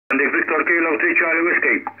Għandek Victor Kilo 3 Charlie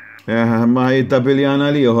Whiskey. Ma jiddabiljana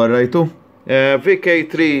li rajtu.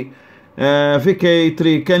 VK3,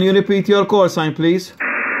 can you repeat your call sign, please?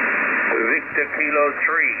 Victor Kilo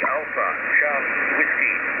 3 Alpha Charlie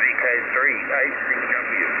Whiskey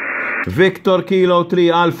VK3ACW. Victor Kilo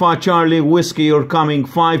 3 Alpha Charlie Whiskey, you're coming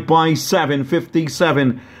 5 by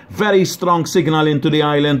 7:57. Very strong signal into the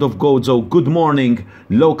island of Gozo. Good morning.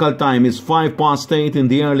 Local time is 8:05 in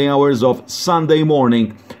the early hours of Sunday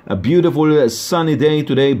morning. A beautiful sunny day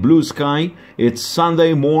today, blue sky. It's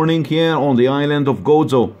Sunday morning here on the island of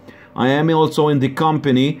Gozo. I am also in the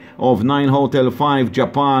company of 9 Hotel 5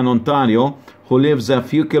 Japan, Ontario, who lives a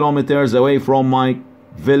few kilometers away from my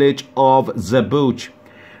village of Zebuch.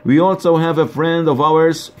 We also have a friend of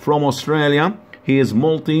ours from Australia. He is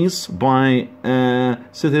Maltese by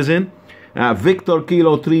citizen. Victor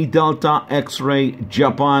Kilo 3 Delta X-Ray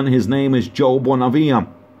Japan. His name is Joe Bonavia.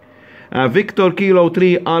 Victor Kilo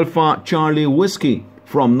 3 Alpha Charlie Whiskey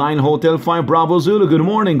from 9 Hotel 5 Bravo Zulu. Good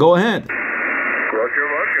morning. Go ahead. Roger,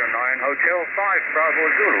 9 Hotel 5 Bravo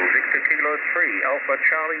Zulu. Victor Kilo 3 Alpha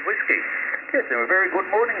Charlie Whiskey. Yes, a very good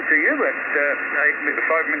morning to you at 5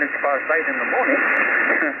 minutes past 8 in the morning.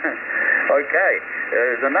 Okay,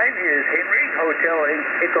 the name here is Henry, Hotel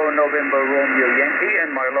Echo November Romeo Yankee,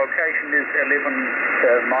 and my location is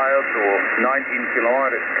 11 miles or 19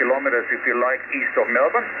 kilometers, if you like, east of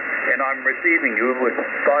Melbourne, and I'm receiving you with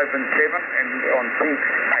 5 and 7 and on peak 8,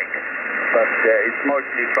 but it's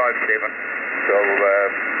mostly 5-7, so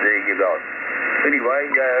there you go. Anyway,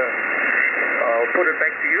 I'll put it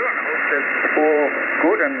back to you, and I hope that's all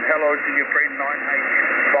good, and hello to your friend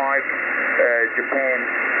 9H5 Japan,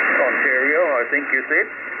 Ontario, I think you said,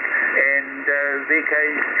 and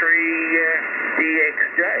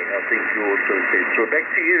VK3ACW, I think you also said. So back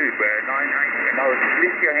to you, 9H, and I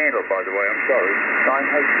missed your handle, by the way, I'm sorry.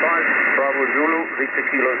 9H5 Bravo Zulu, Victor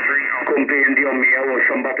Kilo 3. Comprendió mi voz,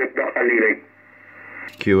 somebody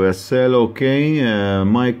QSL, okay.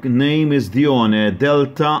 My name is Dione.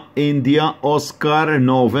 Delta India Oscar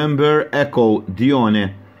November Echo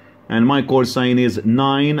Dione. And my call sign is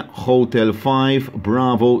 9 Hotel 5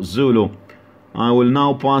 Bravo Zulu. I will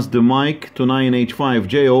now pass the mic to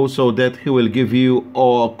 9H5 so that he will give you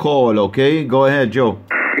a call, okay? Go ahead, Joe.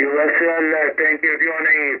 QSL, thank you,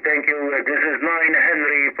 Dione. Thank you. This is 9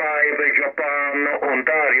 Henry 5 Japan,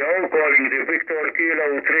 Ontario, calling the Victor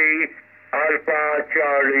Kilo 3 Alpha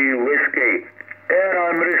Charlie Whiskey. And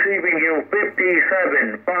I'm receiving you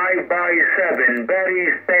 57, 5 by 7, very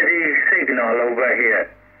steady signal over here.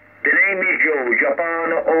 The name is Joe,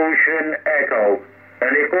 Japan Ocean Echo,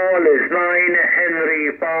 and the call is 9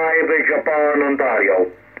 Henry 5 Japan,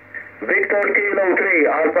 Ontario. Victor Kilo 3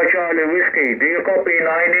 Alpha Charlie Whiskey, do you copy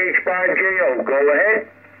 9H5JO? Go ahead.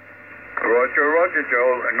 Roger,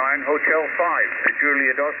 Joe, 9 Hotel 5,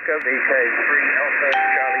 Juliet Oscar, VK3 Alpha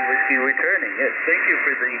Charlie Whiskey returning. Yes, thank you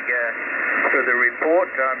for the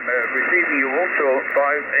report. I'm receiving you also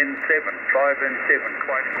 5 and 7,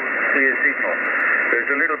 quite good, clear signal. There's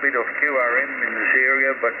a little bit of QRM in this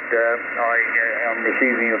area, but I am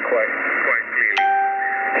receiving you quite clearly.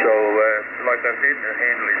 So, like I said, the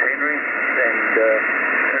handle is Henry, and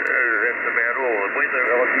that's about all. The weather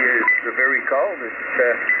out here is very cold. It's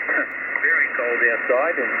very cold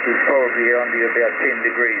outside, and it's probably only about 10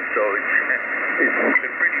 degrees, so it's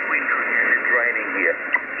pretty wintry, and it's raining here.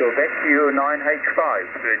 So back to you, 9H5,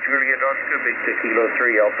 Juliet Oscar, Victor Kilo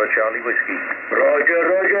 3 Alpha Charlie Whiskey. Roger,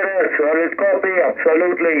 solid copy,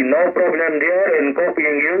 absolutely, no problem there in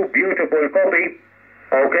copying you, beautiful copy.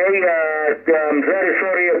 Okay, I'm very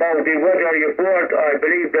sorry about the weather report. I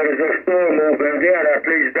believe there is a storm over there, at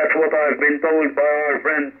least that's what I've been told by our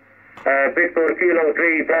friend Victor Kilo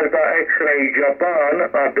 3 Delta X-Ray Japan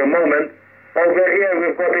at the moment. Over here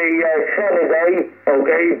we've got a sunny day,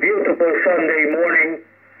 okay, beautiful Sunday morning.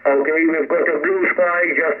 Okay, we've got a blue sky,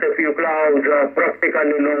 just a few clouds,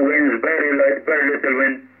 practically no winds, very light, very little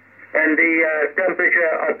wind. And the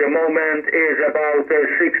temperature at the moment is about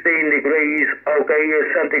 16 degrees, okay,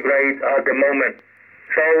 centigrade at the moment.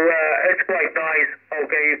 So it's quite nice,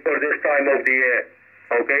 okay, for this time of the year,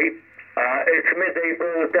 okay. It's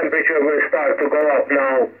mid-April, temperature will start to go up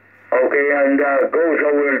now, okay, and Gozo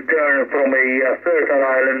will turn from a fertile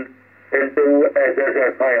island into a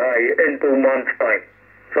desert high in 2 months' time.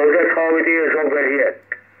 So that's how it is over here.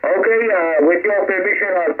 Okay, with your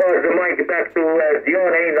permission, I'll pass the mic back to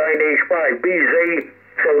Dione 9H5BZ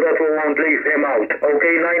so that we won't leave him out.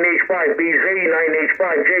 Okay, 9H5BZ,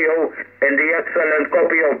 9H5JO, and the excellent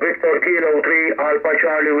copy of Victor Kilo 3 Alpha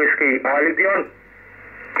Charlie Whiskey. Ali Dion?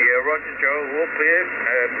 Yeah, Roger, Joe, all clear.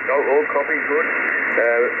 All copy, good.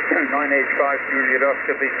 985 Juliet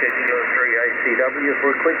Oscar, Victor Kilo 3ACW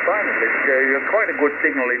for a quick final. It's quite a good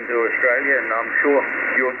signal into Australia, and I'm sure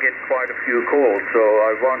you'll get quite a few calls, so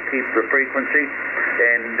I won't keep the frequency,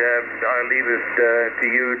 and I'll leave it to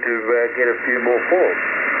you to get a few more calls.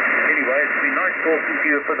 Anyway, it's been nice talking to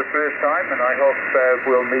you for the first time, and I hope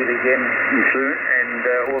we'll meet again soon,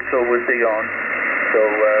 and also with Dion. So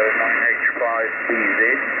 9H5BZ,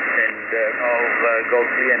 and I'll go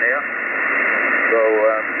clear now. So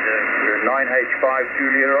 9H5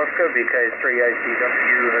 Juliet Oscar,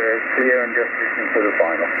 VK3ACW, clear and just listening for the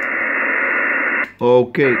final.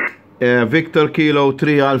 Okay, Victor Kilo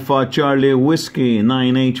 3 Alpha Charlie Whiskey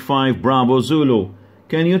 9H5 Bravo Zulu.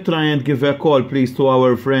 Can you try and give a call please to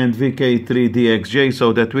our friend VK3DXJ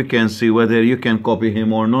so that we can see whether you can copy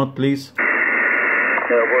him or not, please?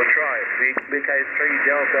 We'll try. VK3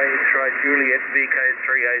 Delta X-Ray Juliet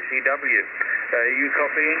VK3ACW. You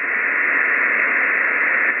copying?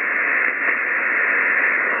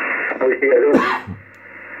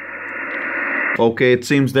 Okay, it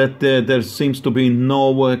seems that there seems to be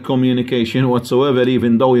no communication whatsoever,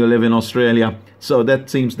 even though you live in Australia. So that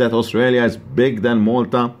seems that Australia is big than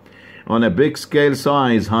Malta on a big scale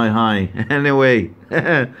size. Hi. Anyway,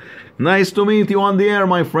 nice to meet you on the air,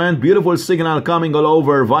 my friend. Beautiful signal coming all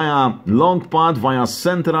over via long path via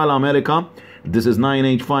Central.America. This is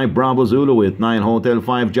 9H5 Bravo Zulu with 9 Hotel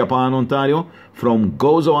 5 Japan, Ontario, from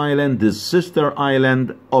Gozo Island, the sister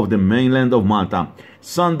island of the mainland of Malta.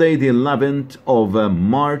 Sunday, the 11th of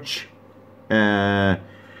March,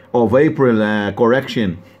 of April,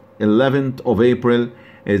 11th of April.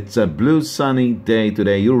 It's a blue sunny day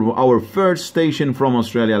today. You're our first station from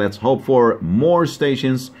Australia. Let's hope for more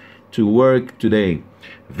stations to work today.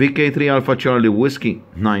 VK3 Alpha Charlie Whiskey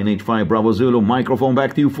 985 Bravo Zulu. Microphone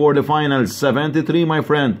back to you for the final 73, my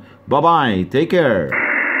friend. Bye-bye. Take care.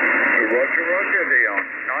 Roger, Leon.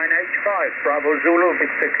 985 Bravo Zulu,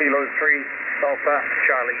 Victor Kilo 3 Alpha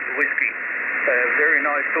Charlie Whiskey. Very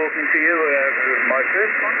nice talking to you. My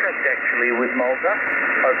first contract actually with Malta.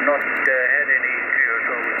 I've not had any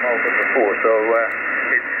TSO with Malta before, so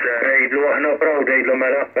it's... and I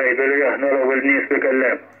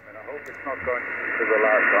hope it's not going to be for the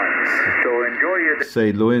last time. So enjoy your day.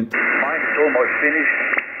 Say, Louis. Mine's almost finished.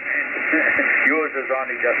 Yours has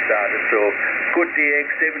only just started, so good DX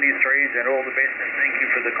 73s and all the best, and thank you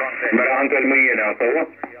for the contact.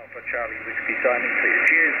 Alpha Charlie Whiskey signing, please.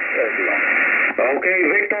 Cheers, Leon. Okay,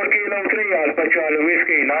 Victor Kilo 3 Alpha Charlie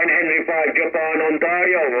Whiskey 9 Henry 5 Japan,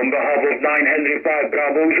 Ontario, on behalf of 9 Henry 5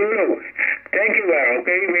 Bravo Zulu. Thank you,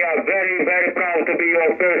 okay? We are very, very proud to be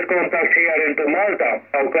your first contact here into Malta,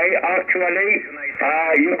 okay? Actually,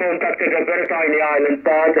 you contacted a very tiny island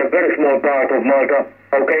part, a very small part of Malta,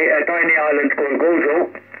 okay? A tiny island called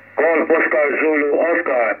Gozo, called Oscar Zulu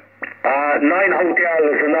Oscar. 9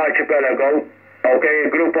 hotels, an archipelago, okay? A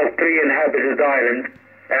group of 3 inhabited islands.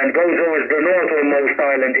 And Gozo is the northernmost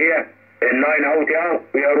island here. In 9 hotel,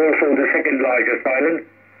 we are also the second largest island.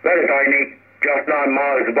 Very tiny, just 9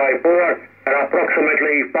 miles by 4. And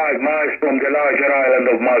approximately 5 miles from the larger island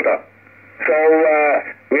of Malta. So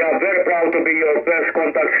we are very proud to be your first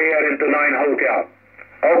contact here into 9 Hotel.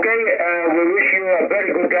 Okay, we wish you a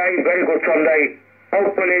very good day, very good Sunday.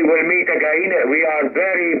 Hopefully we'll meet again. We are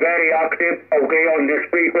very, very active, okay, on this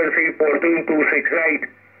frequency 14268.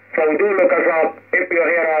 So do look us up. If you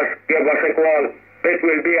hear us, give us a call. It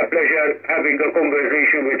will be a pleasure having a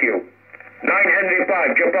conversation with you. 9 Henry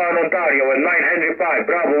 5 Japan, Ontario, and 9 Henry 5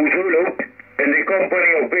 Bravo Zulu, in the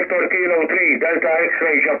company of Victor Kilo 3 Delta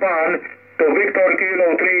X-Ray Japan, to Victor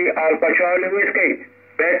Kilo 3 Alpha Charlie Whiskey.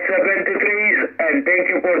 That's 73s, and thank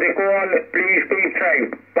you for the call. Please keep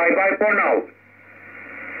safe. Bye-bye for now.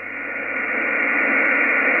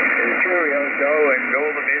 Cheerio, Joe, and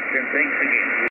all the best, and thanks again.